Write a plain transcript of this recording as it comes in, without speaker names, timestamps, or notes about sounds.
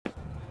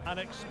An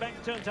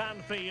expectant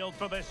Anfield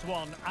for this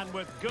one, and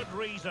with good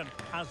reason,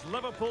 as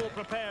Liverpool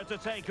prepare to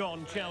take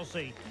on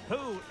Chelsea.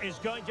 Who is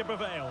going to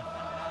prevail?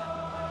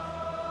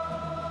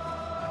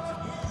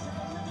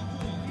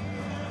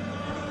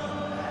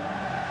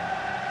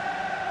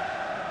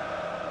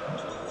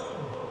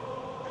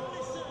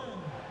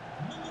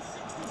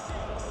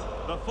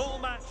 The full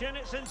match in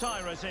its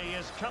entirety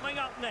is coming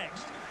up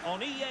next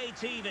on EA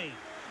TV.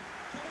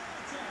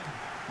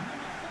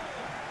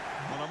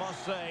 Well, I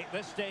must say,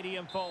 this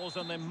stadium falls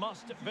in the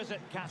must-visit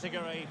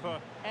category for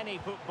any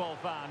football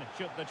fan,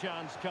 should the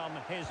chance come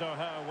his or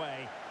her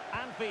way.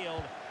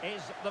 Anfield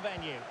is the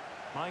venue.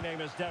 My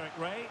name is Derek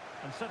Ray,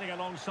 and sitting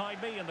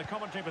alongside me in the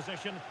commentary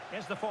position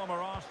is the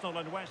former Arsenal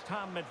and West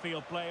Ham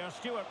midfield player,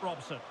 Stuart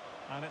Robson.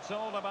 And it's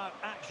all about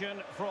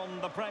action from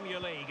the Premier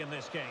League in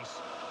this case.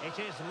 It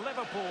is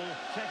Liverpool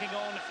taking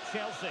on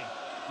Chelsea.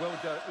 Well,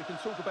 Derek, we can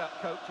talk about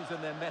coaches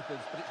and their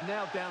methods, but it's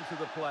now down to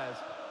the players.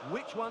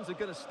 Which ones are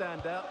going to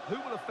stand out, who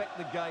will affect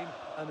the game,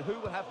 and who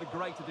will have the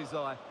greater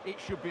desire? It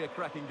should be a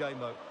cracking game,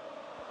 though.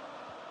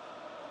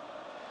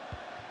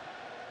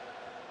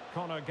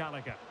 Conor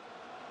Gallagher.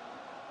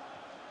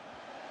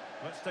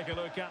 Let's take a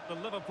look at the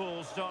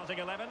Liverpool starting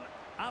 11.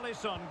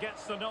 Alisson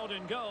gets the nod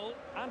in goal.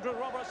 Andrew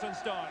Robertson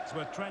starts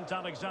with Trent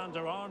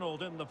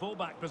Alexander-Arnold in the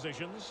fullback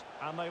positions.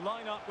 And they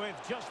line up with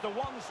just the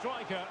one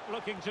striker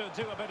looking to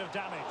do a bit of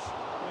damage.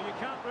 Well, you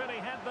can't really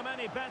head them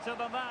any better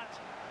than that.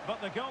 But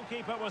the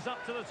goalkeeper was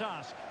up to the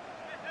task.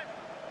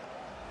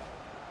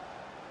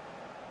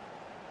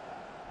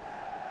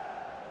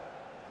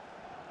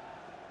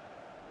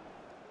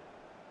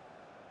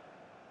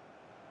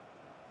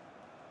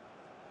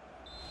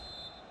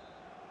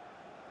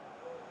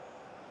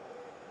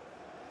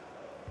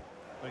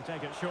 They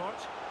take it short.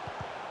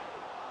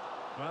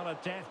 Well, a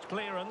deft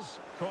clearance.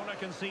 Corner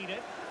conceded.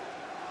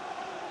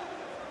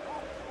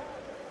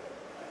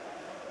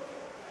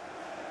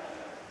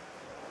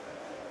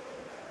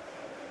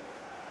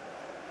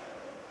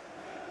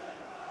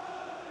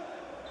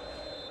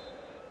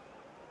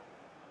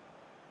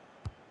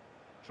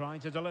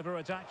 Trying to deliver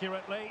it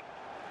accurately.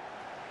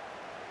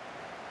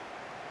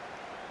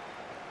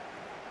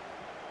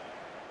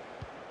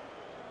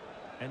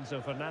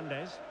 Enzo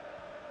Fernandez.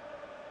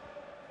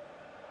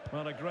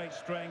 Well, a great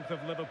strength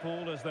of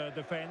Liverpool as their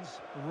defence.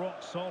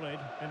 Rock solid.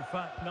 In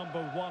fact,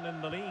 #1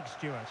 in the league,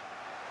 Stuart.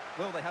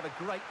 Well, they have a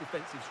great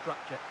defensive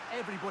structure.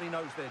 Everybody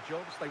knows their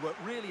jobs. They work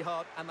really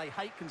hard and they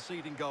hate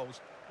conceding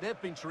goals. They've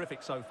been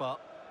terrific so far.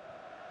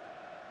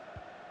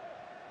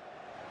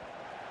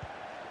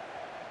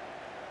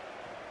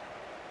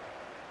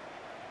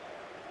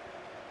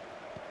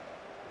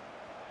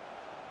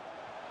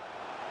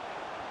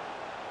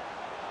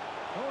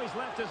 Oh, he's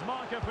left his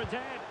marker for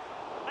dead.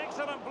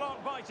 Excellent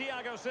block by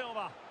Thiago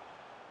Silva.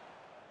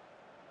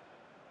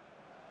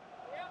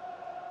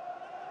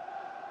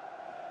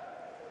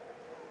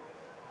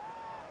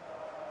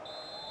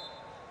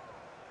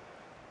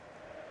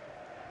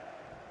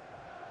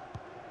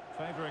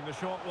 Favouring the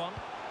short one.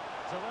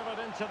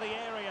 Delivered into the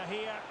area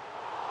here.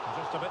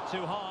 Just a bit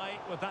too high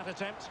with that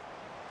attempt.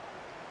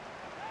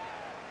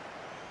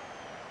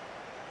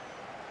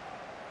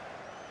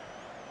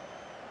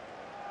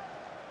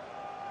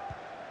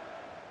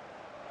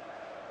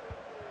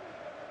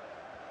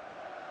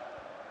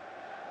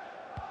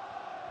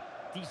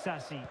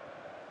 Disasi.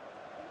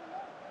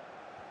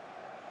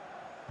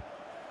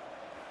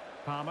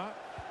 Palmer.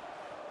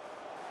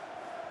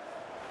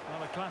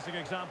 Well, a classic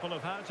example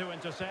of how to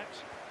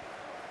intercept.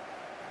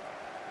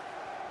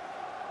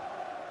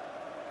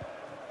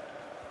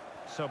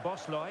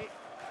 Szoboszlai.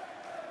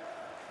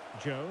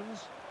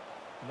 Jones.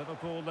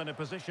 Liverpool in a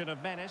position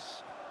of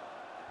menace.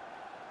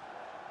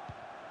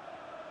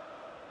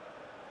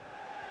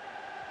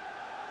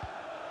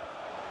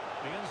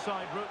 The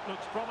inside route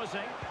looks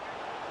promising.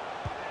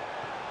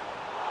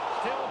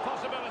 Still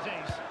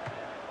possibilities.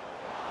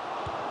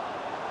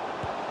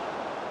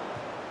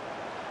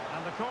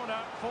 And the corner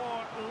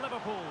for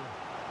Liverpool.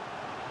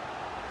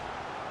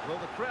 Well,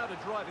 the crowd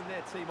are driving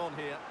their team on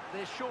here.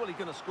 They're surely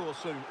going to score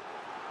soon.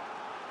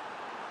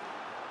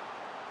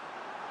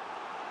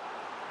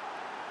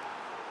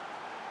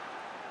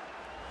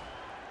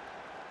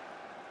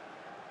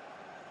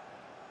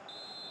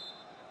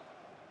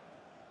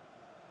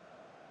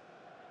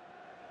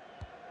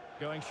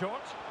 Going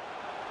short.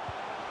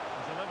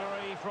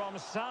 Delivery from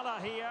Salah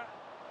here.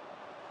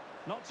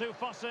 Not too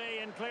fussy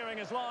in clearing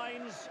his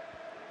lines.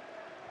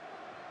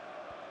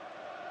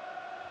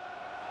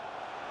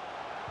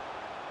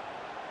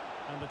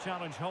 And the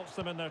challenge halts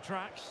them in their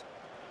tracks.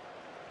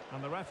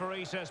 And the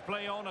referee says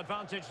play on,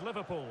 advantage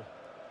Liverpool.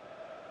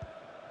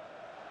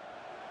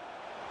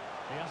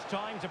 He has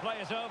time to play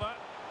it over.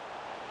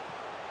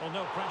 Well,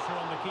 no pressure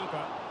on the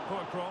keeper.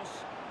 Poor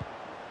cross.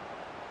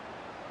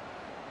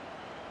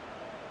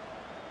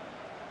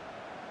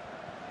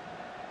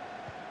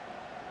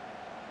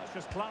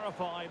 Just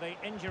clarify the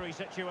injury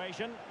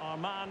situation. Our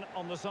man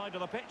on the side of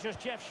the pitch is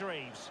Jeff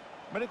Shreves.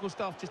 Medical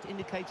staff just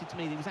indicated to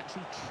me that he was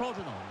actually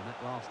trodden on in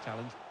that last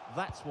challenge.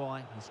 That's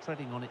why he's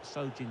treading on it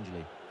so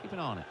gingerly. Keep an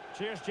eye on it.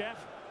 Cheers,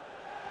 Jeff.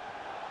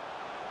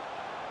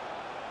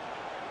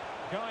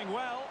 Going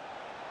well.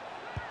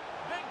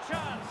 Big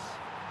chance.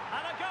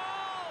 And a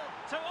goal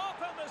to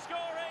open the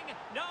scoring.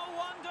 No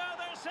wonder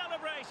they're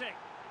celebrating.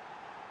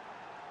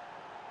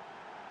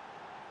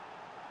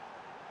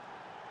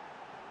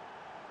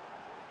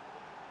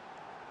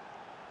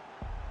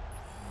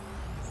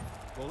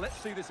 Well, let's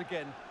see this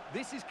again.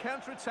 This is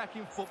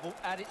counter-attacking football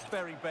at its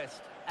very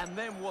best. And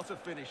then what a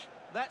finish.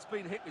 That's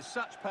been hit with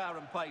such power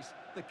and pace.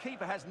 The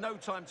keeper has no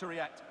time to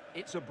react.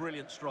 It's a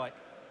brilliant strike.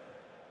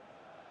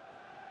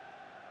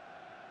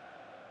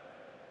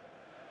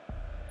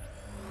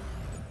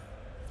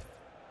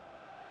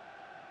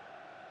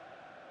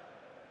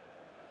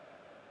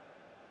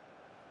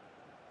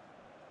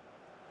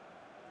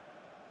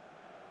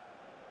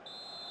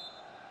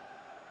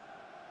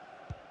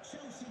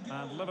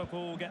 And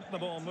Liverpool get the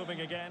ball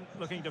moving again,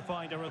 looking to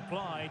find a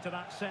reply to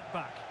that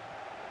setback.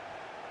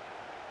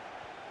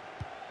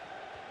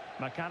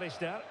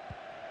 McAllister.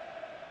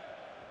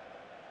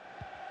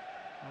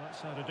 Well,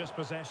 that's how to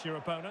dispossess your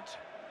opponent.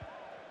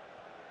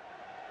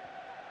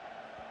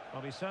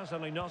 Well, he's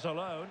certainly not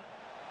alone.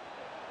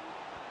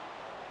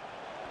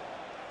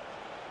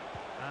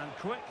 And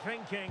quick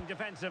thinking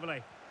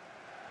defensively.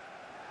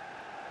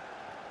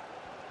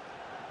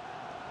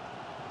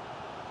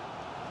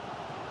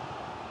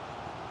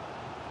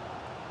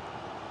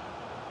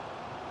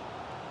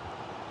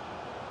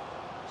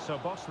 So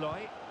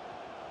Bosley.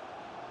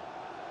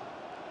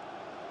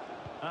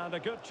 And a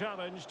good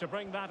challenge to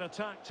bring that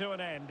attack to an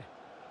end.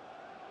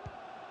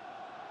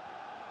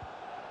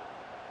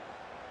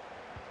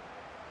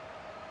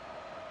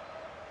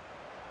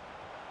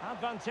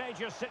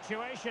 Advantageous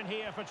situation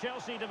here for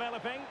Chelsea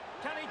developing.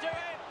 Can he do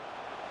it?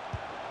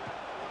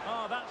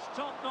 Oh, that's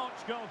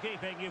top-notch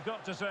goalkeeping, you've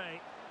got to say.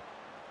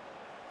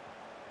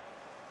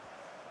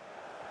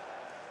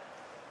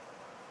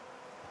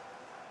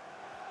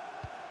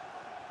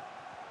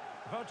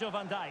 Virgil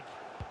van Dijk.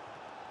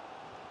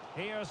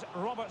 Here's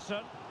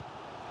Robertson.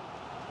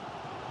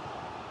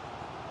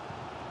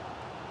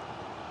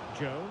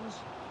 Jones.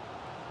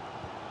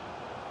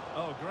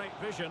 Oh, great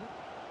vision.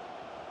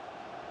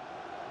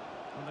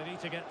 And they need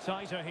to get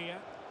tighter here.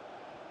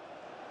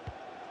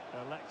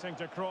 Electing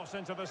to cross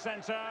into the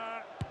centre.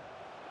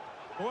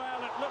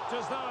 Well, it looked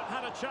as though it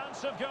had a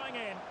chance of going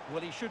in.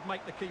 Well, he should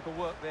make the keeper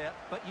work there,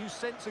 but you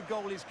sense a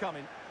goal is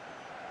coming.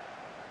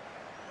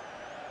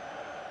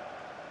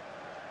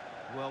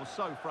 Well,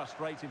 so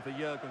frustrating for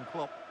Jurgen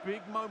Klopp.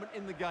 Big moment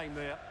in the game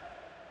there.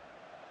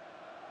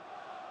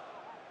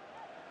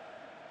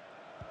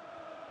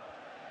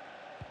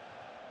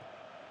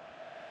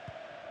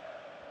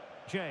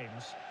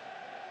 James.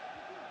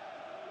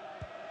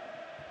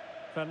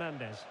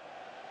 Fernandes.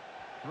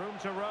 Room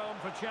to roam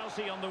for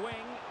Chelsea on the wing.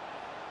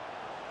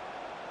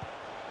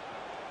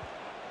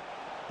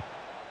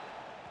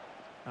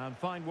 And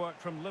fine work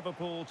from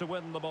Liverpool to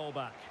win the ball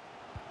back.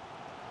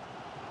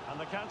 And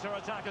the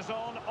counter-attack is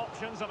on,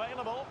 options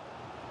available.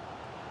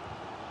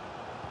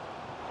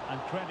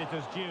 And credit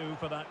is due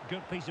for that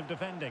good piece of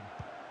defending.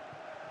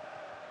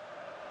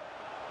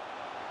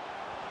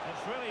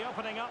 It's really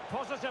opening up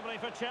positively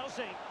for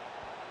Chelsea.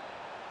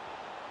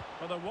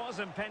 Well, there was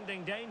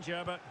impending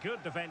danger, but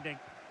good defending.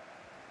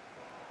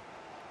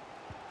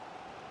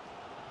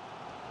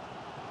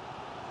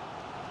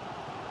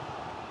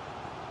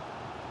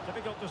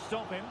 Difficult to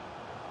stop him.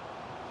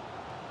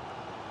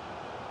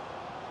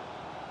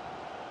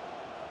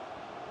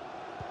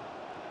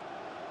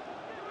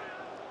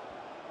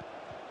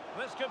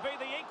 This could be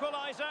the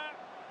equaliser.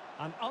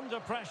 And under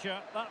pressure,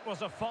 that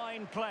was a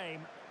fine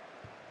claim.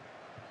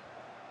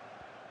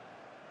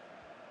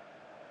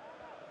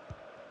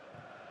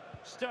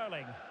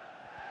 Sterling.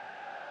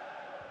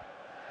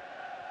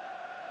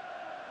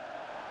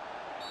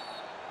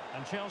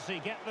 And Chelsea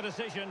get the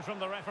decision from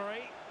the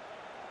referee.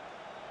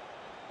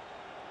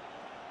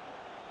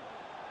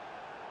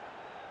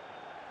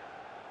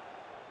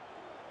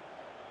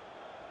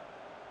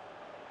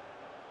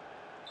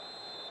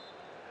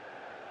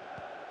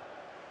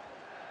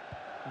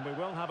 And we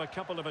will have a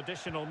couple of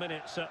additional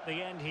minutes at the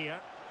end here.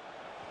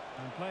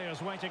 And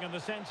players waiting in the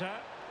centre.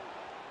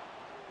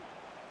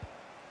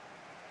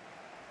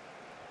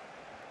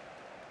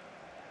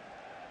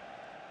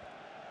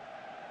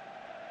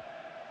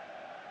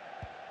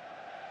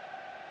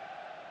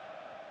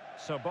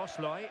 So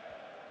Bosley.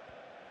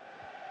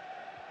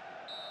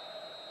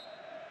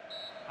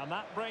 And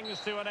that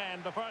brings to an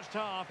end the first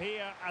half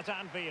here at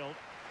Anfield.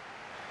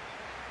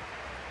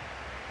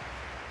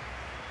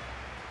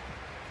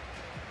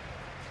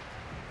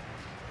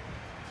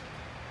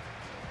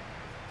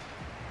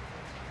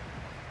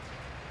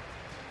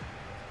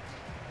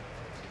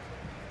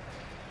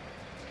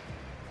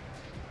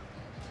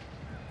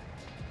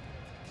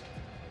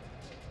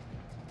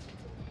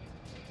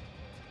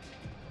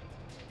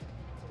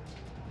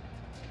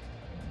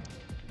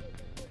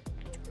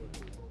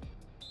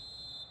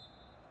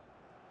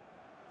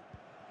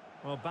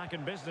 Well, back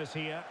in business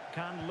here.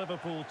 Can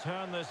Liverpool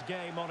turn this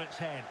game on its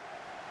head?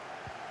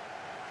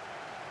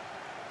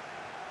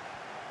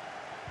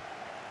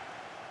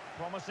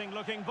 Promising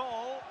looking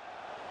ball.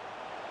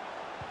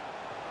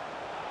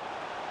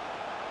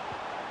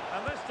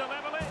 And this to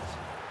level it.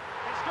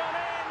 It's gone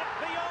in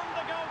beyond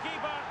the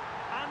goalkeeper.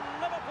 And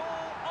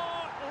Liverpool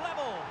are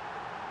level.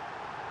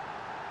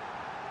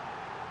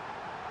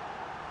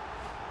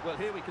 Well,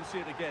 here we can see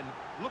it again.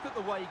 Look at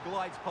the way he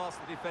glides past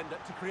the defender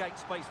to create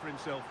space for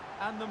himself.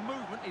 And the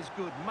movement is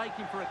good,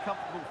 making for a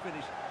comfortable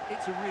finish.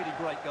 It's a really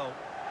great goal.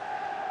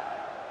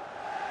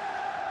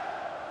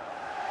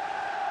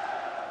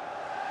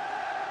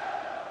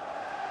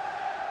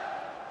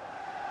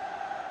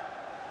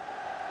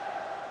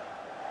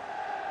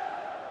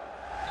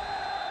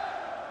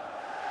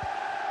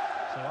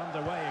 So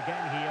underway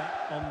again here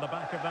on the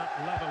back of that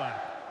leveller.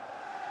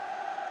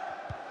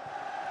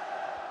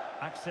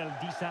 Axel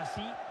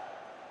Disasi.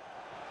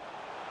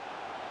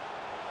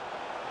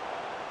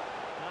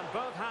 And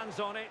both hands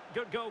on it.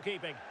 Good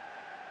goalkeeping.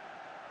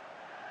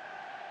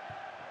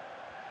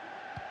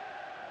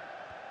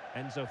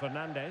 Enzo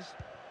Fernandez.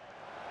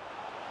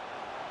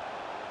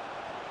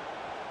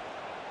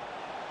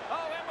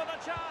 Oh, in with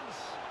a chance.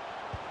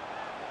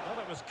 Well,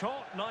 it was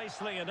caught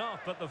nicely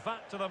enough, but the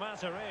fact of the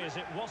matter is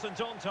it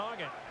wasn't on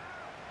target.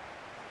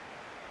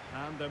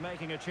 And they're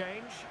making a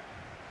change.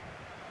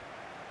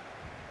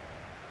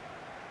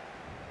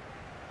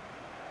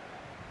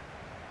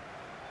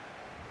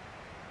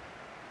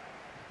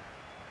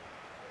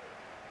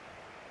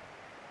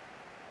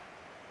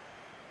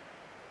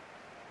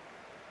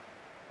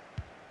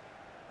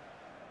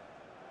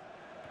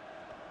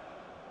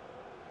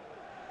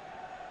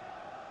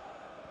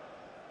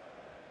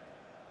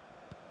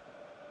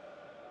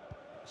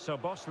 So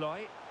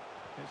Bosley,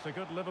 it's a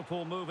good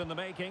Liverpool move in the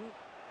making.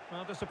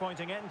 Well,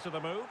 disappointing end to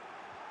the move.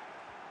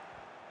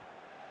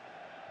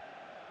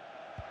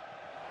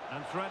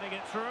 And threading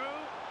it through.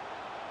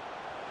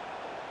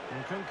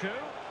 Nkunku.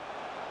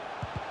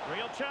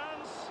 Real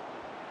chance.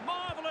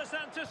 Marvellous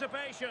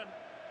anticipation.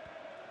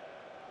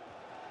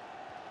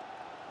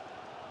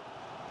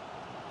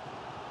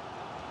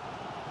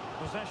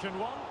 Possession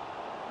one.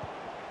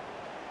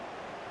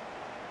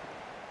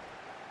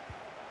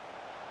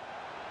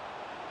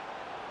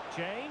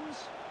 James.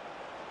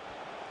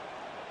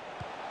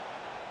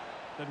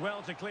 Did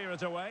well to clear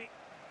it away.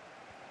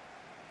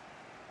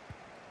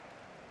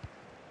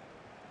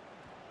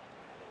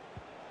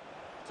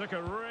 Took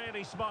a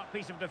really smart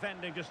piece of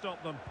defending to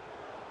stop them.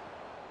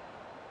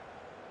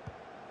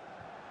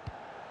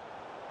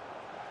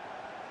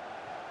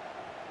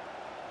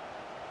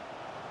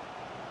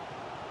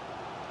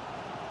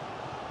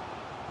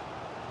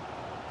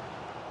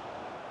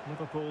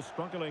 Liverpool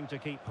struggling to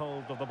keep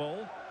hold of the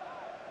ball.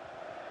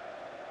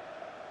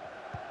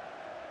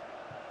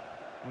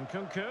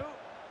 Nkunku.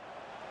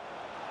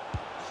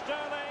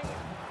 Sterling.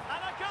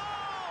 And a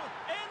goal!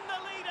 In the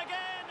lead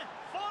again!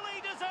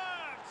 Fully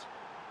deserved!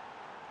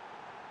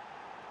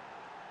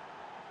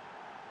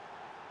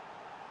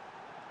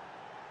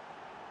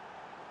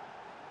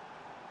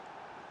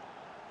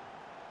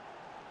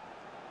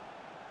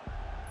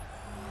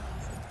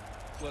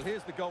 Well,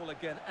 here's the goal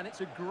again, and it's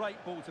a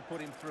great ball to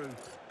put him through.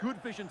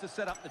 Good vision to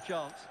set up the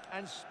chance.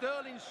 And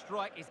Sterling's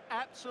strike is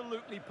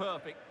absolutely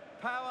perfect.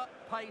 Power,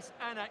 pace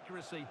and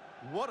accuracy.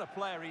 What a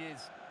player he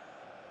is.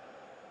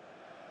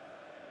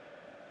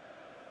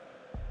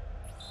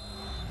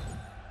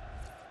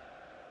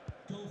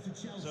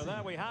 So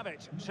there we have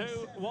it,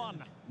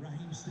 2-1.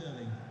 Raheem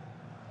Sterling.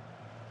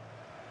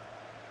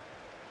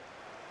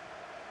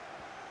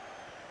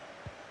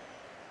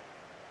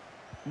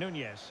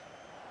 Nunez.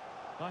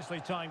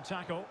 Nicely timed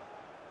tackle.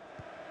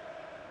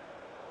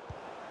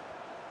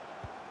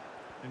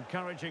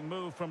 Encouraging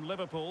move from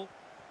Liverpool.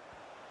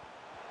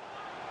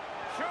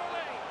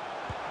 Surely!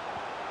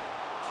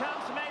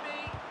 Chance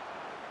maybe.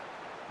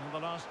 And the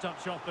last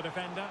touch off the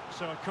defender,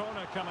 so a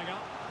corner coming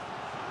up.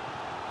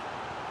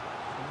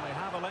 And they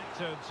have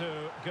elected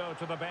to go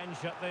to the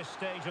bench at this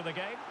stage of the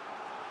game.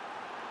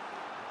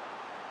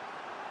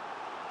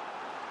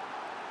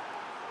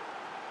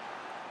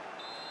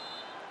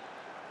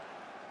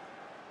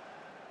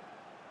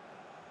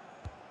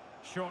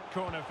 Short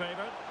corner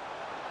favoured.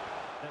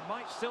 It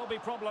might still be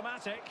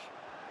problematic.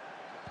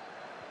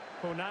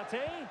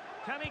 Konate,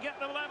 can he get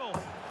the level?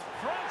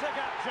 Frantic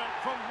action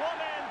from one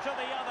end to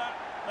the other.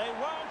 They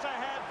weren't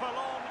ahead for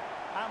long,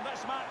 and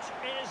this match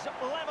is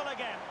level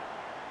again.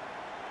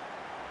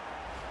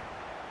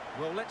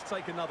 Well, let's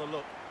take another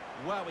look.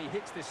 Wow, he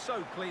hits this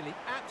so cleanly.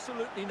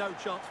 Absolutely no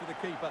chance for the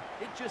keeper.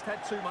 It just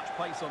had too much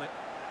pace on it.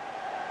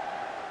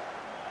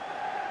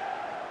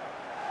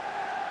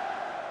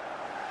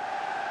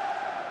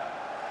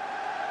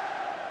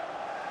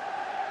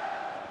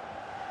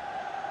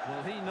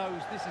 Well, he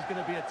knows this is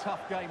going to be a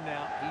tough game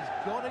now. He's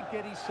got to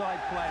get his side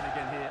playing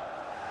again here.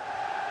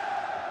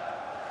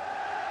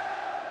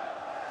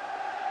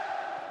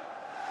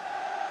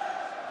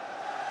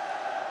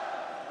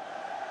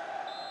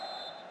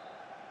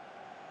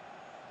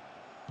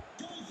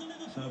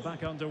 So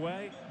back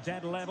underway,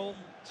 dead level,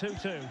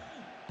 2-2.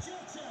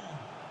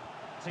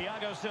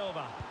 Thiago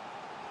Silva.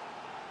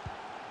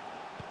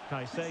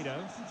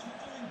 Caicedo.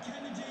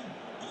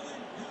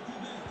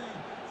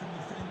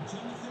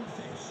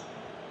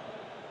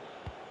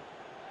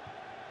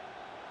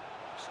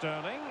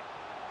 Sterling.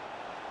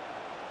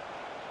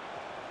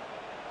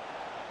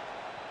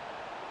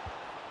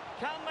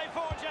 Can they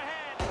forge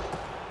ahead?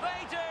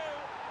 They do!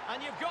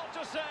 And you've got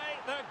to say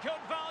they're good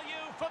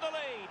value for the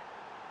lead.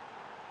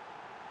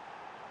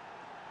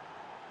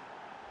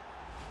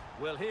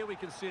 Well, here we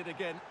can see it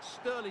again.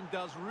 Sterling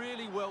does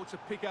really well to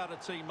pick out a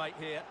teammate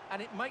here, and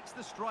it makes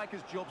the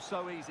striker's job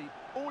so easy.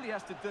 All he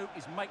has to do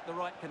is make the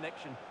right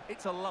connection.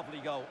 It's a lovely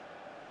goal.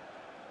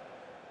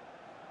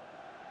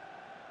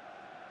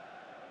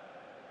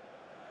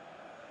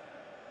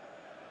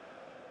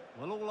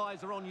 Well, all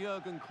eyes are on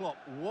Jurgen Klopp.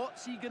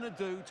 What's he going to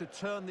do to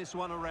turn this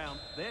one around?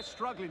 They're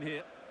struggling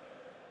here.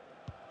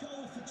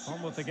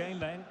 On with the game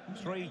then.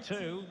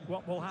 3-2.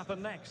 What will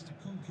happen next?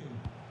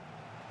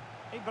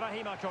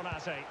 Ibrahima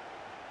Konate.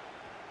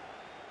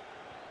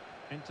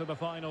 Into the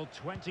final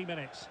 20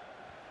 minutes.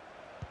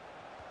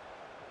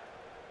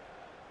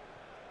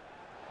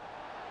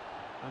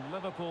 And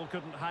Liverpool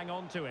couldn't hang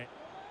on to it.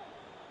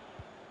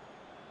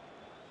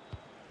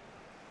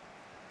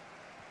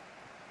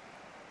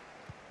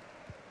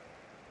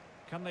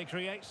 Can they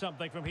create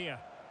something from here?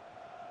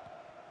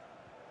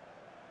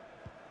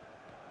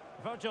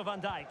 Virgil van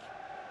Dijk.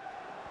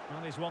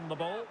 And he's won the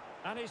ball.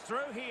 And he's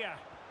through here.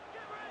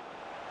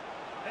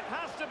 It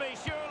has to be,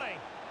 surely.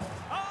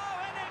 Oh,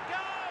 in it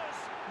goes!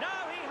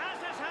 Now he has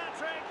his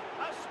hat-trick.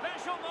 A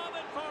special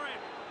moment for him.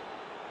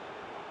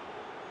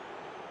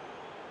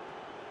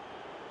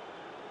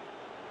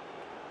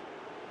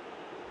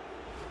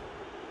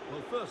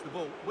 Well, first of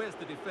all, where's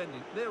the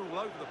defending? They're all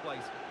over the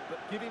place. But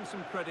give him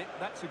some credit.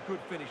 That's a good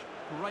finish.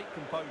 Great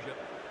composure.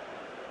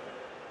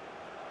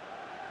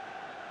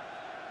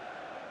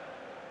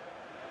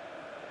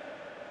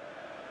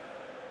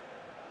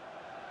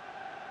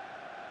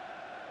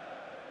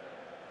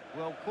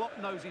 Well, Klopp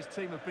knows his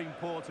team have been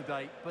poor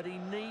today, but he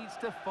needs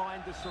to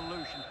find a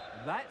solution.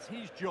 That's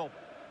his job.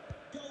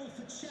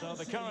 So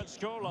the current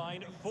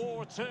scoreline,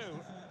 4-2.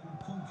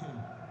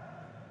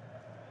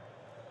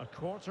 A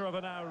quarter of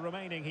an hour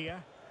remaining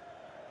here.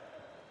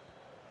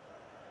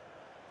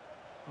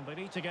 And they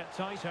need to get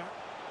tighter.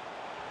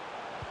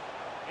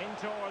 In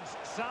towards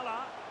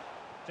Salah.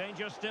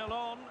 Danger still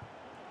on.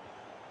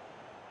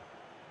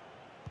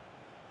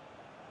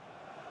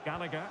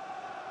 Gallagher.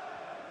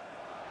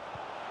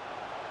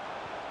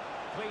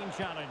 Clean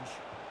challenge.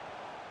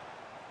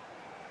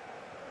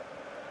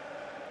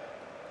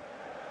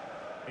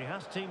 He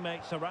has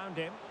teammates around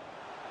him.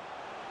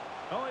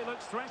 Oh, he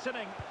looks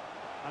threatening.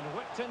 And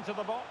whipped into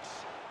the box.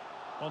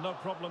 Well, no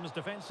problems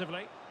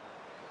defensively.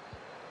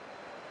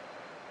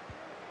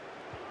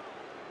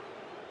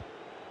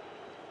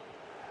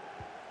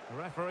 The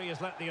referee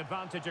has let the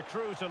advantage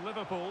accrue to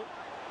Liverpool.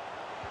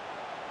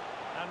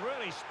 And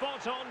really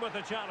spot on with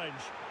the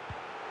challenge.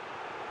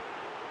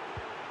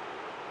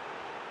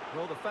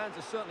 Well, the fans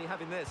are certainly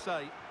having their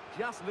say.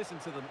 Just listen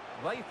to them.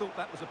 They thought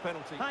that was a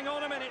penalty. Hang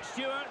on a minute,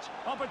 Stuart.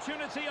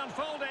 Opportunity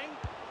unfolding.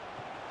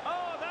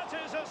 Oh, that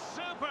is a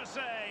super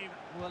save.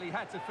 Well, he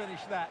had to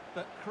finish that,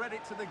 but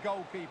credit to the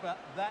goalkeeper.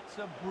 That's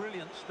a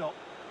brilliant stop.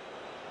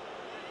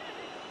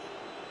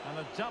 And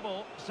a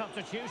double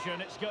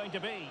substitution it's going to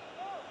be.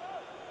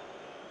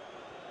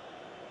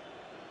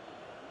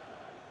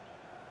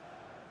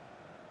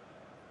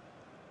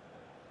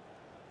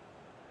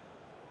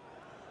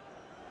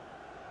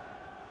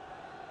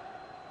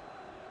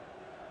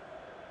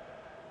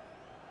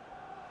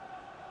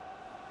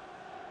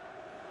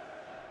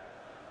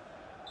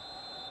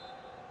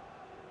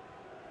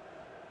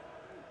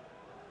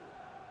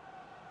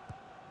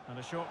 And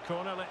a short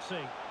corner, let's see.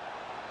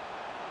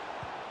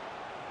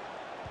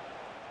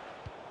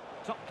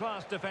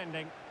 Top-class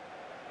defending.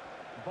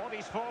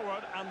 Bodies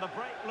forward, and the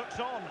break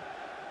looks on.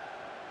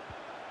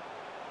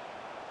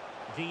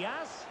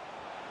 Diaz.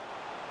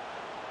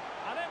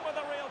 And in with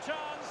a real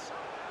chance.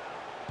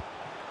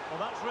 Well,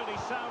 that's really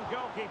sound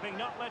goalkeeping,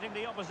 not letting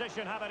the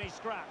opposition have any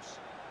scraps.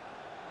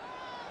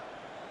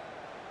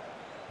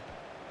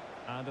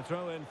 And a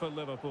throw-in for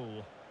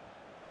Liverpool.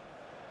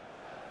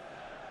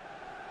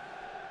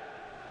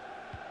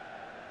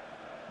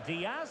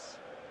 Diaz.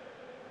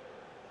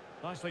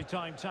 Nicely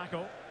timed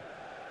tackle.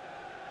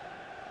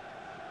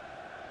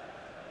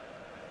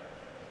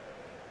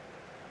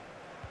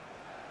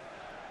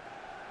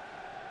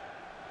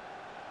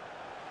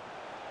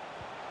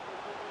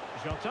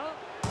 Jota.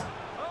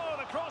 Oh,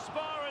 the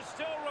crossbar is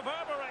still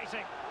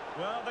reverberating.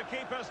 Well, the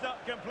keeper's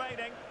not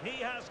complaining.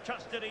 He has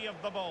custody of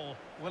the ball.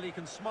 Well, he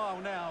can smile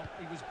now.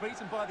 He was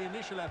beaten by the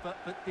initial effort,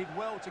 but did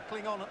well to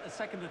cling on at the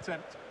second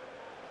attempt.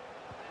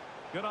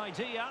 Good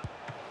idea.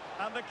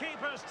 And the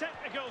keeper's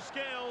technical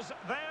skills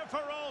there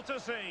for all to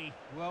see.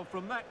 Well,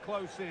 from that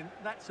close in,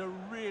 that's a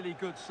really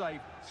good save.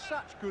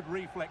 Such good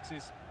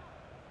reflexes.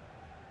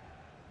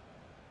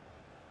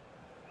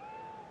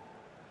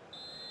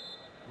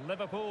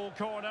 Liverpool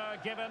corner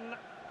given.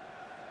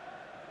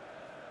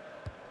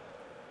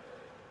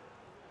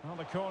 On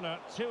the corner,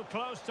 too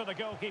close to the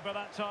goalkeeper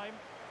that time.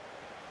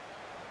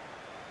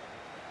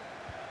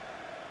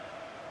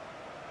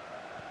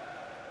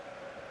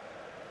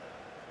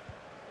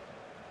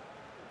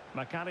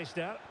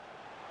 McAllister.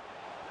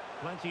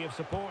 Plenty of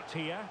support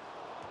here.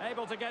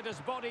 Able to get his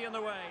body in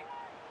the way.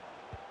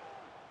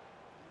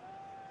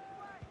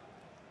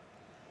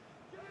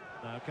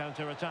 Now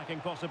counter-attacking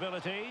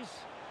possibilities.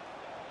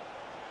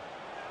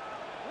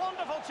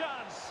 Wonderful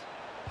chance.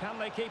 Can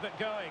they keep it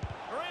going?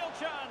 Real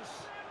chance.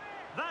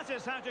 That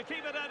is how to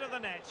keep it out of the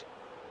net.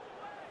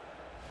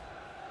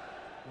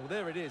 Well,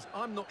 there it is.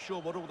 I'm not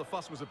sure what all the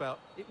fuss was about.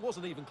 It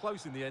wasn't even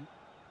close in the end.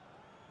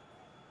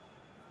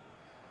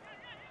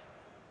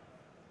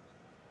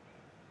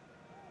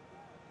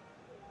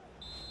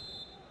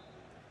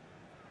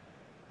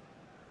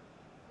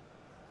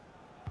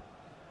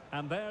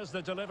 And there's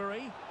the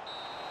delivery.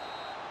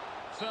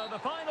 So the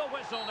final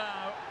whistle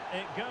now.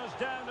 It goes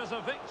down as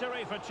a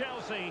victory for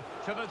Chelsea,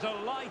 to the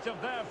delight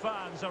of their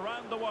fans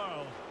around the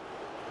world.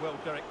 Well,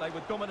 Derek, they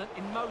were dominant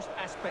in most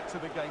aspects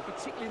of the game,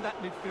 particularly in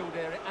that midfield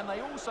area, and they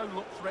also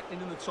looked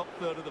threatening in the top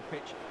third of the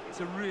pitch.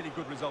 It's a really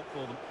good result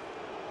for them.